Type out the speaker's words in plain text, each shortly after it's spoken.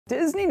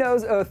Disney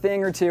knows a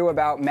thing or two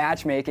about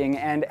matchmaking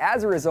and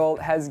as a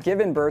result has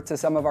given birth to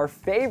some of our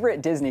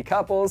favorite Disney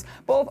couples,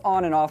 both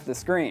on and off the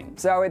screen.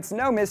 So it's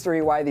no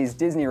mystery why these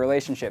Disney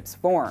relationships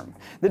form.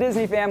 The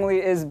Disney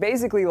family is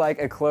basically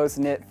like a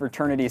close-knit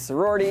fraternity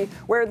sorority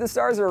where the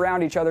stars are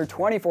around each other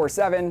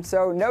 24/7,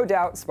 so no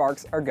doubt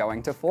sparks are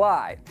going to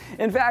fly.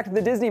 In fact,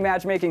 the Disney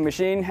matchmaking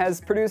machine has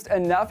produced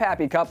enough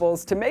happy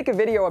couples to make a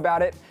video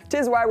about it.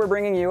 'Tis why we're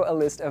bringing you a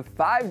list of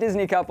 5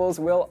 Disney couples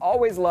we'll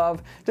always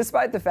love,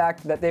 despite the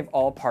fact that they've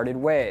all parted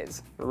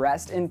ways.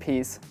 Rest in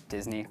peace,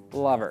 Disney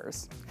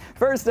lovers.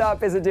 First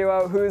up is a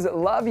duo whose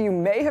love you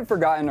may have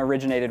forgotten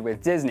originated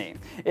with Disney.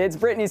 It's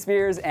Britney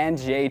Spears and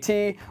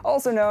JT,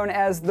 also known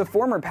as the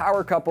former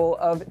power couple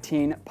of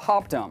teen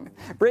popdom.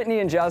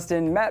 Britney and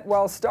Justin met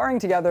while starring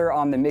together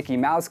on the Mickey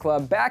Mouse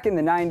Club back in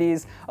the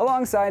 90s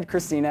alongside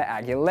Christina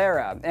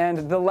Aguilera,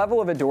 and the level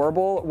of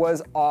adorable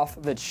was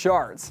off the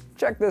charts.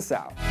 Check this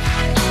out.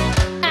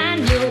 I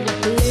know the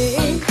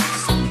place.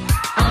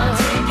 I'll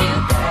take you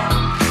there.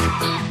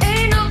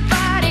 Ain't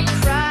nobody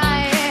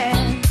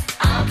crying.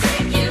 I'll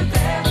take you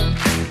there.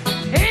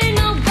 Ain't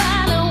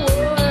nobody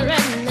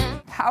worrying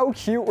now. How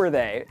cute were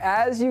they?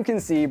 As you can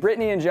see,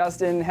 Britney and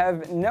Justin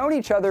have known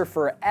each other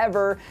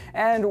forever,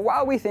 and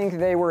while we think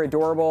they were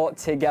adorable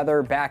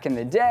together back in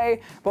the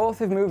day, both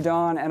have moved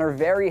on and are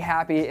very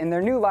happy in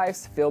their new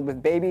lives filled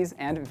with babies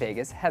and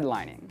Vegas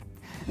headlining.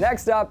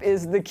 Next up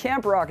is the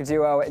camp rock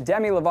duo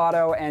Demi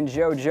Lovato and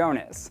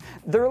Jonas.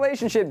 The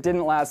relationship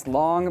didn't last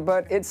long,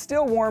 but it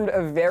still warmed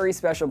a very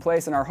special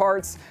place in our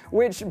hearts,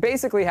 which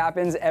basically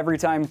happens every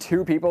time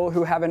 2 people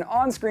who have an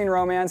on-screen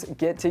romance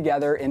get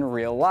together in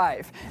real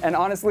life. And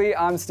honestly,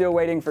 I'm still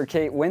waiting for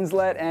Kate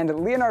Winslet and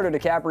Leonardo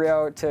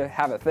DiCaprio to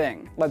have a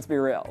thing. Let's be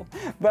real.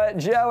 But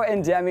Joe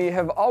and Demi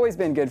have always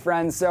been good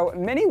friends, so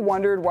many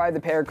wondered why the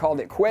pair called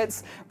it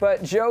quits,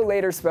 but Joe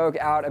later spoke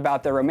out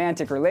about their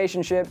romantic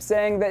relationship,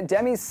 saying that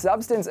Demi's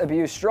substance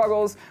abuse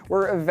struggles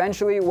were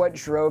eventually what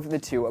drove the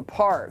two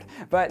apart.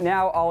 But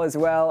now all is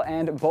well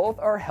and both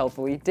are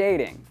healthily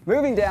dating.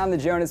 Moving down the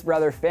Jonas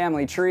brother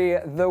family tree,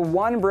 the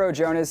one bro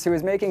Jonas who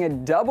is making a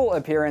double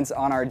appearance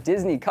on our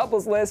Disney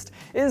couples list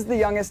is the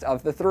youngest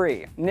of the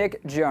 3,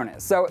 Nick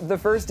Jonas. So the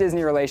first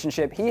Disney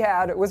relationship he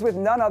had was with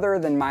none other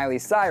than Miley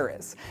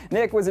Cyrus.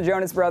 Nick was a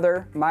Jonas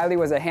brother, Miley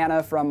was a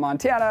Hannah from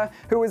Montana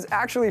who was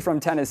actually from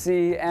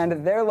Tennessee, and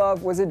their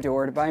love was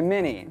adored by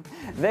many.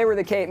 They were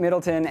the Kate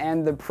Middleton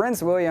and the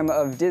Prince William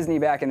of Disney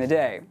back in the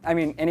day. I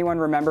mean, anyone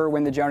remember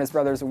when the Jonas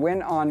Brothers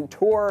went on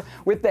tour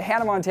with the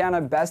Hannah Montana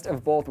Best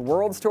of Both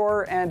Worlds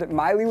tour and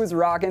Miley was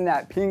rocking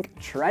that pink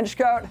trench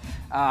coat?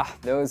 Ah,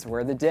 those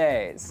were the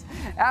days.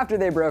 After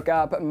they broke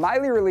up,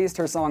 Miley released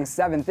her song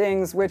 7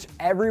 Things, which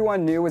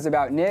everyone knew was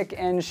about Nick,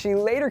 and she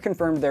later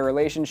confirmed their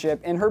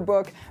relationship in her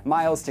book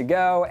Miles to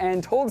Go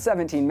and told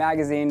 17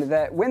 magazine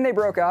that when they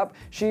broke up,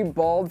 she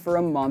bawled for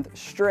a month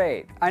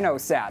straight. I know,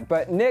 sad,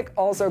 but Nick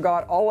also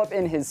got all up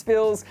in his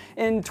feels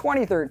in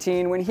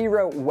 2013 when he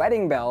wrote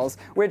Wedding Bells,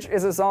 which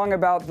is a song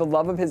about the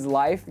love of his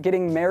life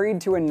getting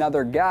married to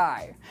another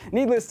guy.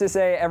 Needless to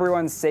say,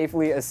 everyone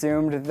safely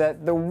assumed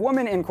that the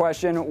woman in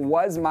question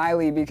was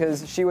Miley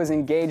because she was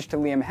engaged to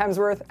Liam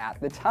Hemsworth at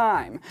the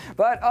time.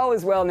 But all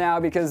is well now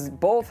because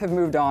both have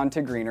moved on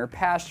to greener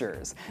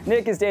pastures.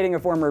 Nick is dating a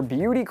former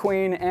beauty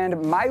queen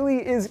and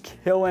Miley is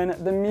killing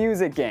the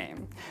music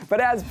game. But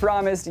as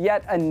promised,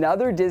 yet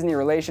another Disney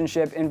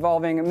relationship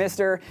involving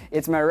Mr.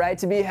 It's my right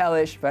to be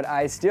hellish, but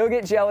I still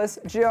get jealous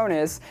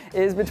Jonas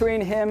is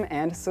between him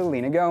and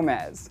Selena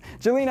Gomez.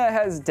 Jelena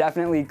has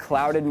definitely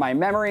clouded my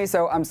memory,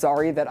 so I'm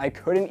sorry that I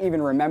couldn't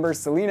even remember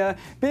Selena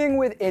being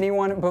with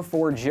anyone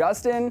before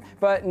Justin,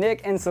 but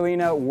Nick and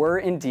Selena were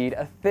indeed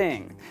a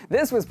thing.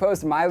 This was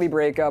post-Miley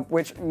breakup,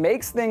 which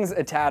makes things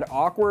a tad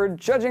awkward,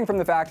 judging from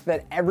the fact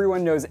that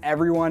everyone knows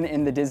everyone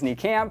in the Disney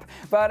camp,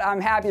 but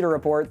I'm happy to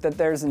report that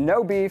there's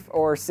no beef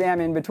or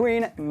salmon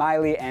between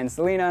Miley and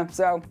Selena,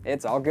 so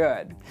it's all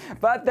good.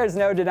 But there's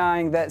no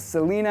denying that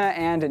Selena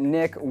and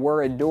Nick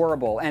were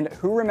adorable, and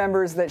who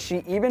remembers that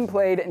she even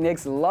played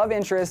Nick's love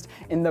interest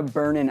in the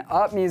Burnin'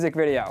 Up music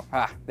video?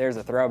 Ah, there's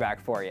a throwback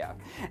for you.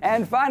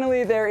 And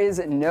finally, there is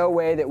no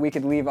way that we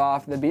could leave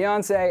off the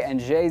Beyonce and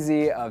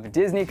Jay-Z of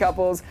Disney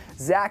couples,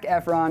 Zac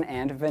Efron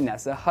and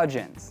Vanessa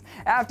Hudgens.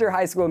 After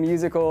High School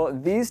Musical,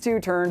 these two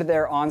turned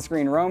their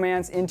on-screen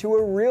romance into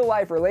a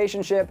real-life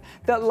relationship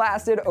that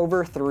lasted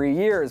over 3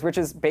 years, which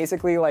is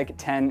basically like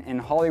 10 in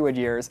Hollywood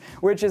years,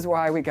 which is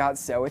why we got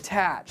so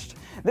attached.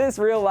 This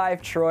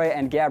real-life Troy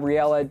and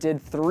Gabriella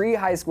did 3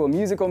 High School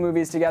Musical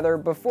movies together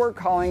before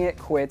calling it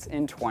quits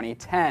in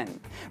 2010.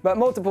 But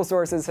multiple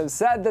sources have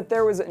said that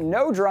there was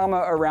no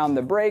drama around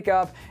the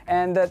breakup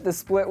and that the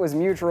split was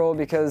mutual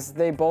because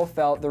they both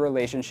felt the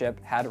relationship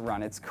had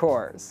run its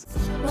course.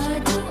 Why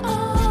do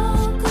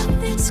all good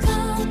things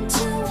come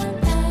to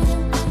an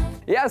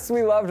end? Yes,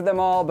 we loved them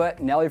all,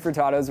 but Nelly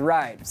Furtado's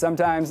right.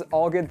 Sometimes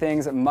all good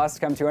things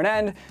must come to an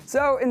end,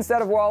 so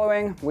instead of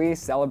wallowing, we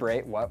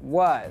celebrate what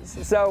was.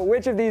 So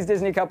which of these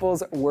Disney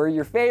couples were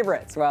your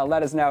favorites? Well,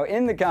 let us know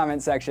in the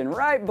comment section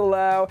right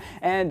below,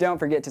 and don't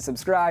forget to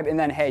subscribe, and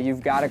then hey,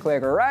 you've got to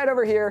click right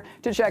over here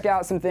to check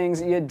out some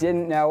things you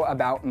didn't know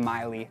about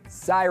Miley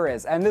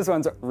Cyrus. And this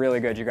one's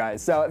really good, you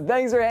guys. So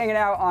thanks for hanging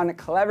out on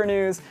Clevver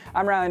News.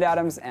 I'm Ryland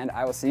Adams, and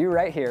I will see you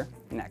right here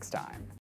next time.